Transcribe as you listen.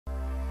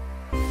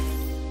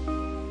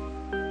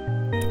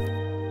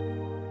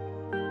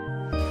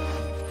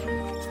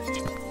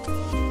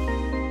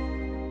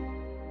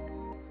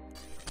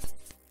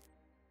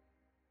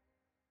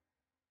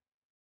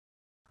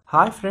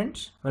Hi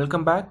friends,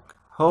 welcome back.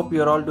 Hope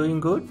you are all doing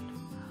good.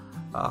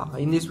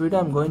 In this video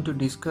I am going to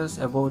discuss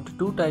about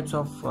two types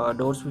of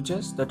door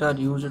switches that are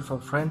used for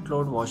front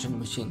load washing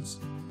machines.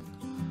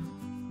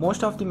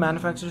 Most of the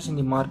manufacturers in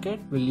the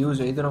market will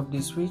use either of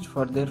these switch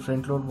for their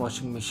front load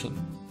washing machine.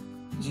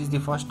 This is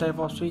the first type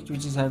of switch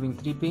which is having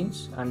 3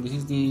 pins, and this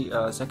is the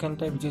second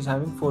type which is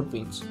having 4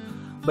 pins.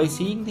 By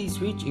seeing the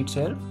switch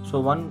itself, so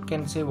one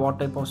can say what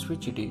type of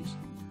switch it is.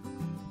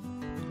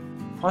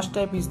 First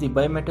type is the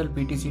bimetal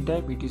PTC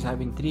type. It is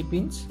having 3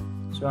 pins.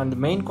 And the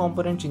main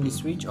components in the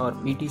switch are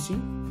PTC,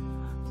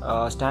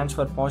 stands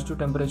for positive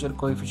temperature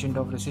coefficient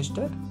of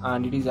resistor,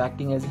 and it is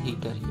acting as a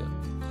heater here.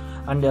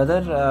 And the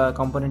other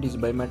component is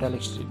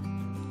bimetallic strip.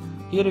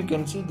 Here you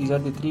can see these are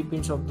the 3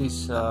 pins of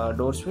this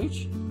door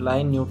switch: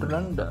 line, neutral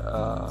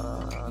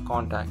and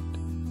contact.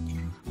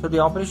 So the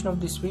operation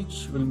of the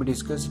switch will be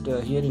discussed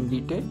here in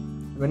detail.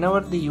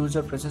 Whenever the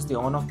user presses the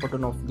on-off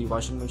button of the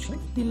washing machine,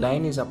 the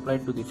line is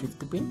applied to the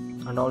 5th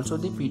pin and also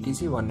the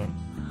PTC one end,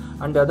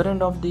 and the other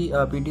end of the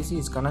PTC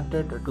is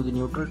connected to the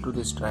neutral to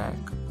this track.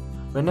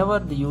 Whenever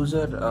the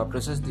user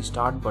presses the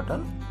start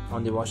button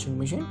on the washing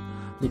machine,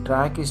 the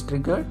track is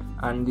triggered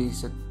and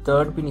this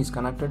 3rd pin is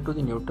connected to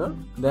the neutral.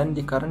 Then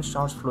the current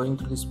starts flowing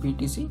through this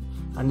PTC,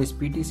 and this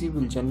PTC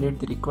will generate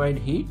the required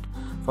heat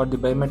for the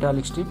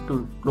bimetallic strip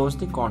to close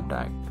the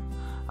contact,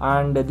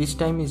 and this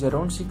time is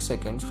around 6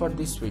 seconds for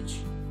this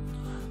switch.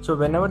 So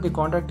whenever the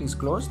contact is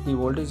closed, the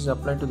voltage is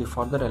applied to the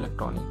further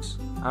electronics,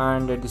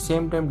 and at the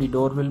same time the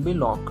door will be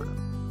locked.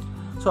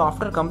 So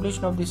after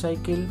completion of the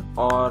cycle,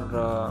 or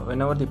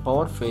whenever the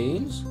power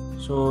fails,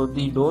 so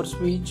the door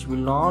switch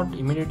will not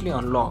immediately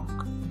unlock.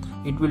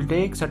 It will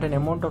take certain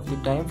amount of the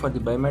time for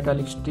the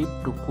bimetallic strip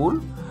to cool,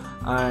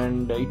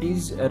 and it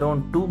is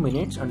around 2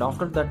 minutes, and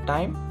after that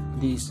time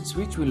the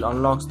switch will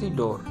unlock the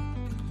door.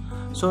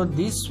 So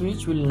this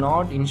switch will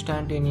not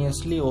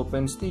instantaneously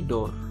opens the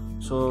door.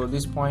 So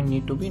this point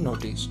need to be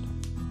noticed.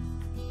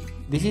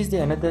 This is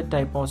the another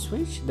type of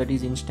switch, that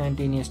is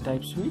instantaneous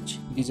type switch.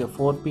 It is a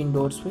 4-pin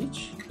door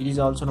switch. It is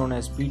also known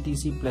as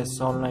PTC plus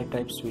solenoid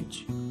type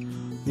switch.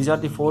 These are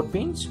the 4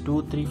 pins: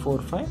 2, 3,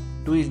 4, 5.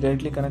 2 is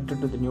directly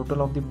connected to the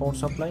neutral of the power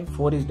supply.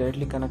 4 is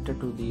directly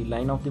connected to the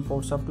line of the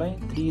power supply.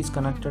 3 is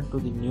connected to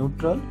the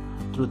neutral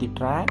through the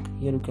track.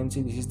 Here you can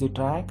see this is the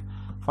track.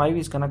 5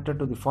 is connected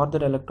to the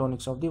further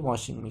electronics of the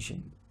washing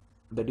machine,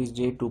 that is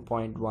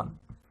J2.1.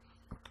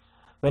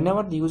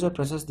 Whenever the user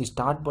presses the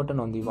start button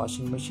on the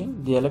washing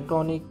machine, the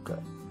electronic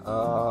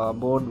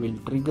board will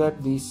trigger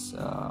this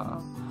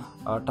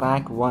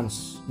track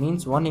once.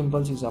 Means one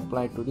impulse is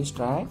applied to this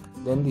track,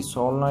 then the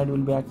solenoid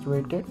will be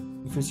activated.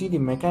 If you see the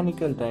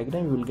mechanical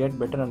diagram, you will get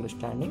better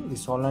understanding. The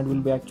solenoid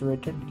will be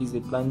activated. It is the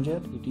plunger,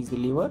 it is the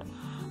lever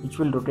which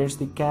will rotate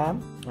the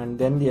cam, and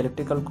then the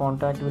electrical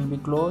contact will be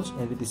closed,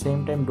 and at the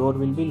same time door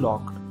will be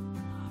locked.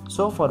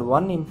 So for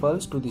one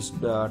impulse to this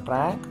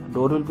track,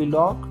 door will be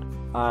locked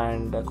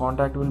and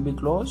contact will be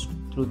closed.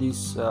 Through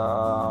this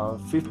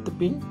 5th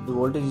pin, the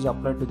voltage is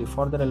applied to the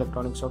further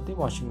electronics of the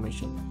washing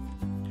machine.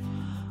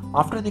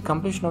 After the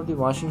completion of the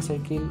washing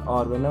cycle,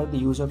 or whenever the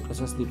user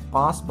presses the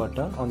pass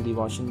button on the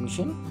washing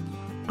machine,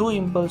 2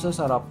 impulses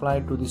are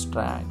applied to this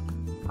track,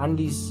 and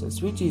this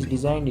switch is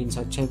designed in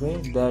such a way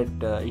that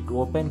it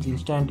opens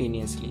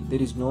instantaneously.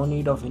 There is no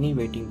need of any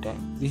waiting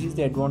time. This is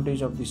the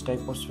advantage of this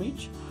type of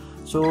switch.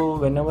 So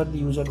whenever the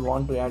user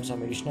want to add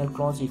some additional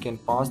cloths, he can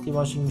pass the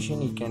washing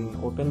machine, he can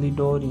open the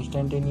door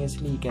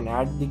instantaneously, he can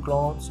add the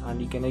cloths,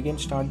 and he can again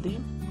start the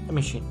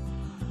machine.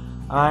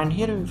 And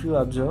here if you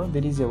observe,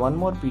 there is a one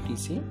more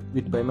PTC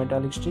with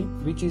bimetallic strip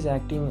which is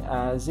acting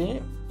as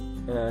a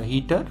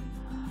heater,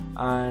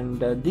 and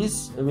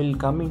this will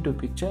come into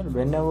picture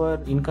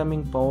whenever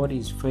incoming power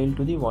is failed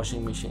to the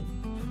washing machine.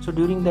 So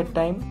during that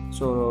time,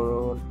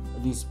 so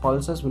these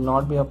pulses will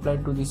not be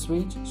applied to the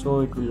switch,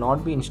 so it will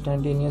not be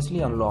instantaneously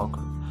unlocked.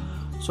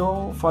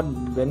 So for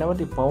whenever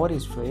the power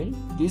is failed,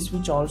 this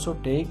switch also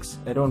takes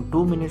around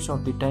 2 minutes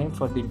of the time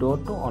for the door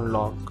to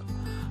unlock.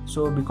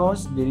 So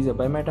because there is a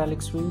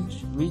bimetallic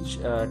switch which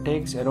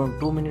takes around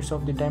 2 minutes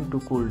of the time to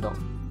cool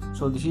down.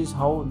 So this is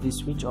how this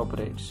switch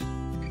operates.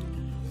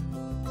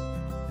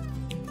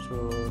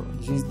 So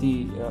this is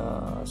the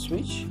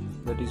switch,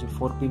 that is a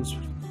 4-pin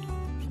switch.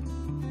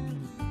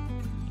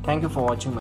 Thank you for watching.